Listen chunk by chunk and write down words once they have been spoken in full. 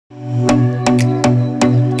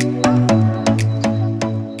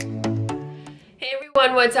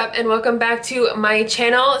what's up, and welcome back to my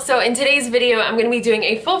channel. So in today's video, I'm going to be doing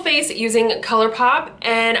a full face using ColourPop,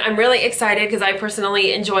 and I'm really excited because I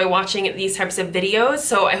personally enjoy watching these types of videos,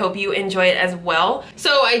 so I hope you enjoy it as well.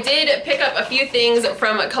 So I did pick up a few things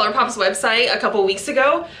from ColourPop's website a couple weeks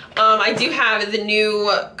ago. I do have the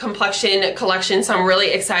new complexion collection, so I'm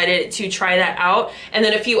really excited to try that out. And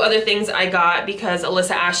then a few other things I got because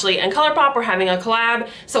Alyssa Ashley and ColourPop were having a collab,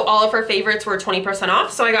 so all of her favorites were 20%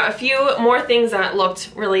 off. So I got a few more things that looked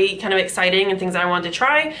really kind of exciting and things that I wanted to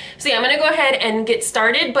try. So yeah, I'm gonna go ahead and get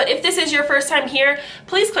started. But if this is your first time here,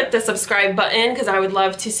 please click the subscribe button because I would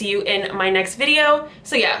love to see you in my next video.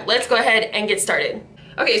 So yeah, let's go ahead and get started.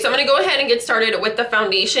 Okay, so I'm gonna go ahead and get started with the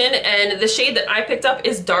foundation, and the shade that I picked up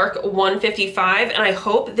is Dark 155, and I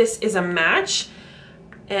hope this is a match.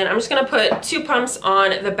 And I'm just gonna put 2 pumps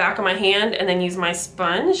on the back of my hand and then use my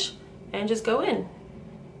sponge and just go in.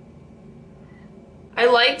 I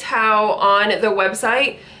liked how on the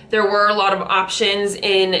website there were a lot of options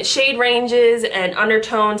in shade ranges and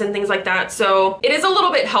undertones and things like that, so it is a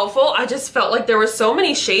little bit helpful. I just felt like there were so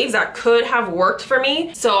many shades that could have worked for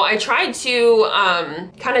me, so I tried to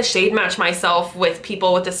kind of shade match myself with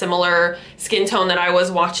people with a similar skin tone that I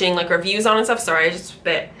was watching like reviews on and stuff. Sorry, I just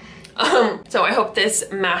spit. So I hope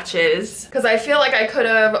this matches, because I feel like I could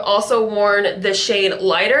have also worn the shade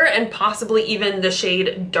lighter and possibly even the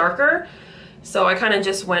shade darker. So I kind of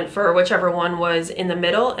just went for whichever one was in the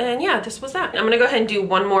middle, and yeah, this was that. I'm gonna go ahead and do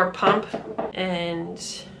one more pump and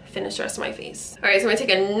finish the rest of my face. All right, so I'm gonna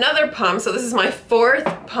take another pump. So this is my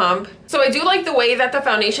 4th pump. So I do like the way that the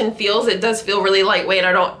foundation feels. It does feel really lightweight.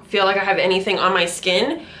 I don't feel like I have anything on my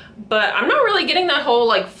skin, but I'm not really getting that whole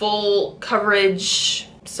like full coverage.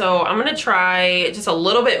 So I'm gonna try just a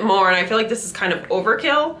little bit more, and I feel like this is kind of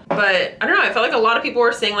overkill, but I don't know, I felt like a lot of people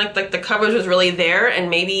were saying like the coverage was really there, and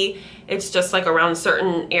maybe it's just like around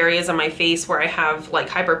certain areas of my face where I have like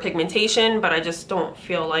hyperpigmentation, but I just don't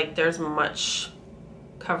feel like there's much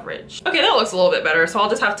coverage. Okay, that looks a little bit better, so I'll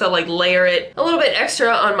just have to like layer it a little bit extra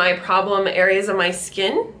on my problem areas of my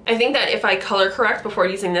skin. I think that if I color correct before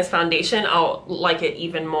using this foundation, I'll like it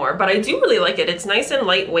even more, but I do really like it. It's nice and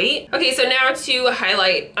lightweight. Okay, so now to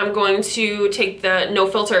highlight, I'm going to take the No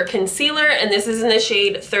Filter concealer, and this is in the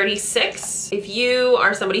shade 36. If you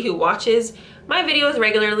are somebody who watches my videos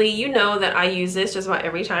regularly, you know that I use this just about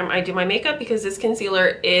every time I do my makeup because this concealer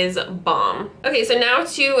is bomb. Okay, so now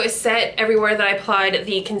to set everywhere that I applied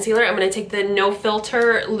the concealer, I'm going to take the No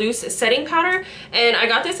Filter loose setting powder, and I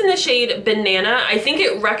got this in the shade Banana. I think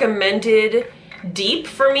it recommended deep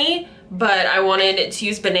for me, but I wanted to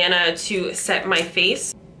use Banana to set my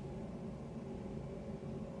face.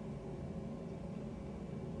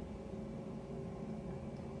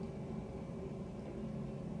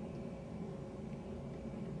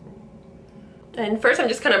 And first I'm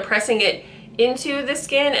just kind of pressing it into the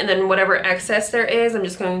skin, and then whatever excess there is, I'm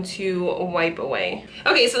just going to wipe away.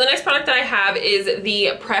 Okay, so the next product that I have is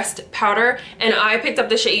the pressed powder, and I picked up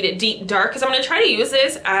the shade Deep Dark because I'm going to try to use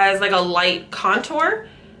this as like a light contour.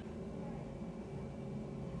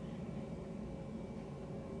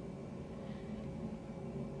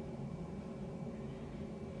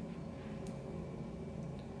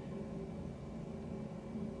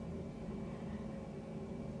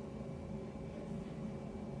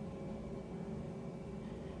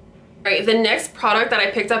 Alright, the next product that I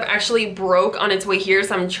picked up actually broke on its way here,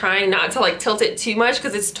 so I'm trying not to like tilt it too much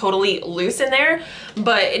because it's totally loose in there.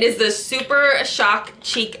 But it is the Super Shock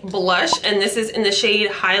Cheek Blush, and this is in the shade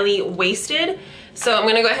Highly Wasted. So I'm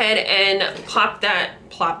gonna go ahead and pop that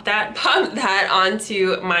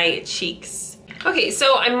onto my cheeks. Okay,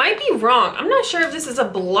 so I might be wrong. I'm not sure if this is a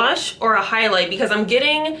blush or a highlight because I'm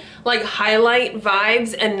getting like highlight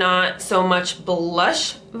vibes and not so much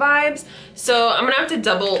blush vibes. So I'm gonna have to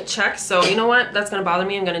double check. So you know what? That's gonna bother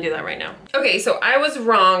me. I'm gonna do that right now. Okay, so I was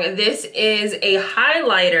wrong. This is a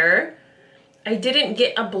highlighter. I didn't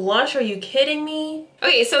get a blush. Are you kidding me?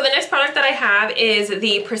 Okay, so the next product that I have is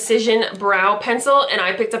the Precision Brow Pencil, and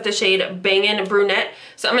I picked up the shade Bangin Brunette.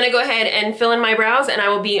 So I'm gonna go ahead and fill in my brows, and I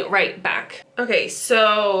will be right back. Okay,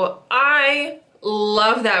 so I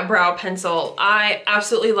love that brow pencil. I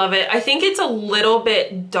absolutely love it. I think it's a little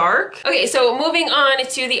bit dark. Okay, so moving on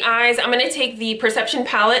to the eyes, I'm gonna take the Perception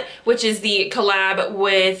palette, which is the collab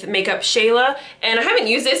with Makeup Shayla, and I haven't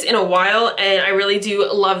used this in a while, and I really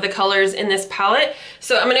do love the colors in this palette.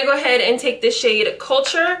 So I'm gonna go ahead and take the shade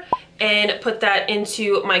Culture and put that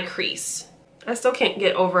into my crease. I still can't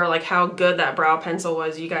get over like how good that brow pencil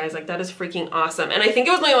was, you guys. Like, that is freaking awesome. And I think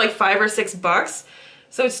it was only like $5 or $6.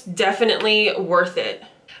 So it's definitely worth it.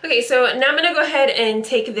 Okay, so now I'm gonna go ahead and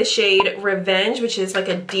take the shade Revenge, which is like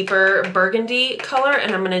a deeper burgundy color,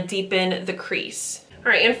 and I'm gonna deepen the crease.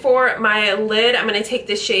 All right, and for my lid, I'm gonna take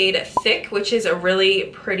the shade Thick, which is a really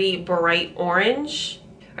pretty bright orange.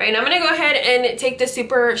 All right, and I'm gonna go ahead and take the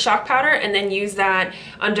Super Shock Powder and then use that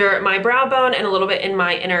under my brow bone and a little bit in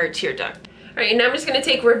my inner tear duct. All right, now I'm just gonna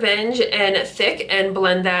take Revenge and Thick and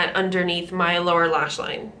blend that underneath my lower lash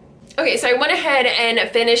line. Okay, so I went ahead and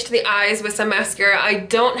finished the eyes with some mascara. I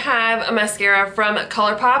don't have a mascara from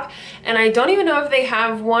ColourPop, and I don't even know if they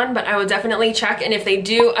have one, but I will definitely check, and if they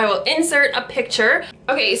do, I will insert a picture.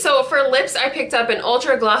 Okay, so for lips, I picked up an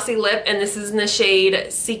ultra glossy lip, and this is in the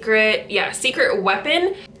shade Secret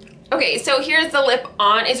Weapon. Okay, so here's the lip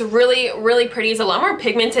on. It's really, really pretty. It's a lot more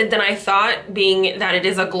pigmented than I thought, being that it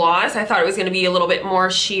is a gloss. I thought it was gonna be a little bit more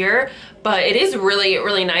sheer, but it is really,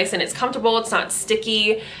 really nice and it's comfortable. It's not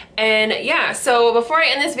sticky. And yeah, so before I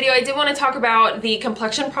end this video, I did want to talk about the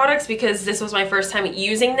complexion products because this was my first time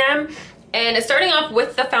using them. And starting off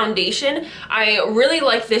with the foundation, I really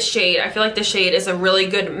like this shade. I feel like the shade is a really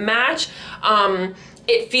good match.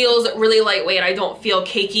 It feels really lightweight. I don't feel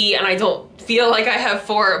cakey and I don't feel like I have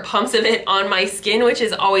 4 pumps of it on my skin, which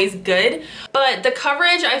is always good. But the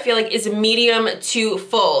coverage I feel like is medium to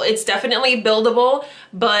full. It's definitely buildable,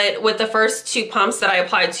 but with the first 2 pumps that I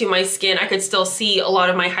applied to my skin, I could still see a lot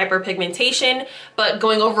of my hyperpigmentation, but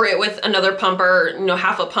going over it with another pump or, you know,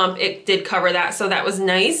 half a pump, it did cover that, so that was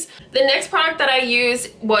nice. The next product that I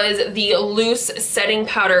used was the loose setting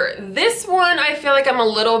powder. This one I feel like I'm a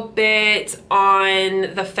little bit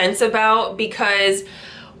on the fence about because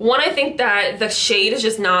one, I think that the shade is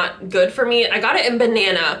just not good for me. I got it in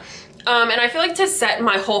Banana. And I feel like to set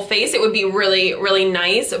my whole face, it would be really, really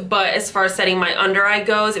nice. But as far as setting my under eye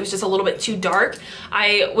goes, it was just a little bit too dark.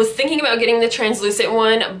 I was thinking about getting the translucent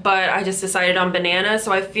one, but I just decided on Banana.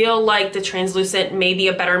 So I feel like the translucent may be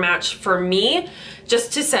a better match for me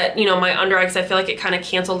just to set, you know, my under eye, because I feel like it kind of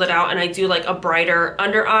canceled it out and I do like a brighter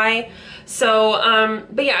under eye. So,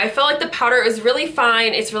 but yeah, I felt like the powder is really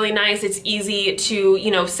fine. It's really nice. It's easy to, you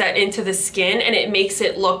know, set into the skin and it makes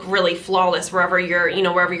it look really flawless wherever you're, you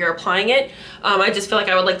know, wherever you're applying it. I just feel like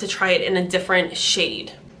I would like to try it in a different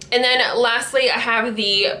shade. And then lastly, I have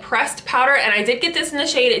the pressed powder, and I did get this in the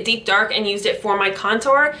shade Deep Dark and used it for my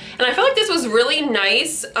contour. And I feel like this was really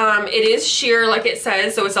nice. It is sheer like it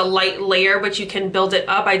says, so it's a light layer, but you can build it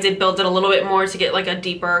up. I did build it a little bit more to get like a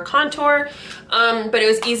deeper contour. But it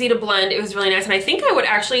was easy to blend. It was really nice. And I think I would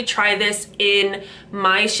actually try this in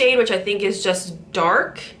my shade, which I think is just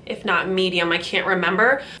dark, if not medium, I can't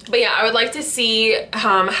remember. But yeah, I would like to see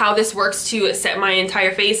how this works to set my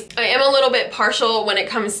entire face. I am a little bit partial when it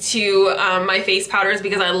comes to my face powders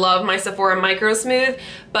because I love my Sephora Micro Smooth,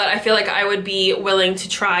 but I feel like I would be willing to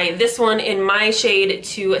try this one in my shade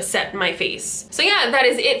to set my face. So yeah, that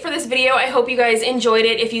is it for this video. I hope you guys enjoyed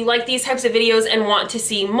it. If you like these types of videos and want to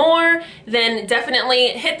see more, then definitely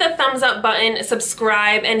hit the thumbs up button,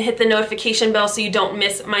 subscribe, and hit the notification bell so you don't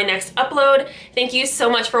miss my next upload. Thank you so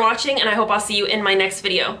much for watching, and I hope I'll see you in my next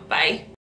video. Bye.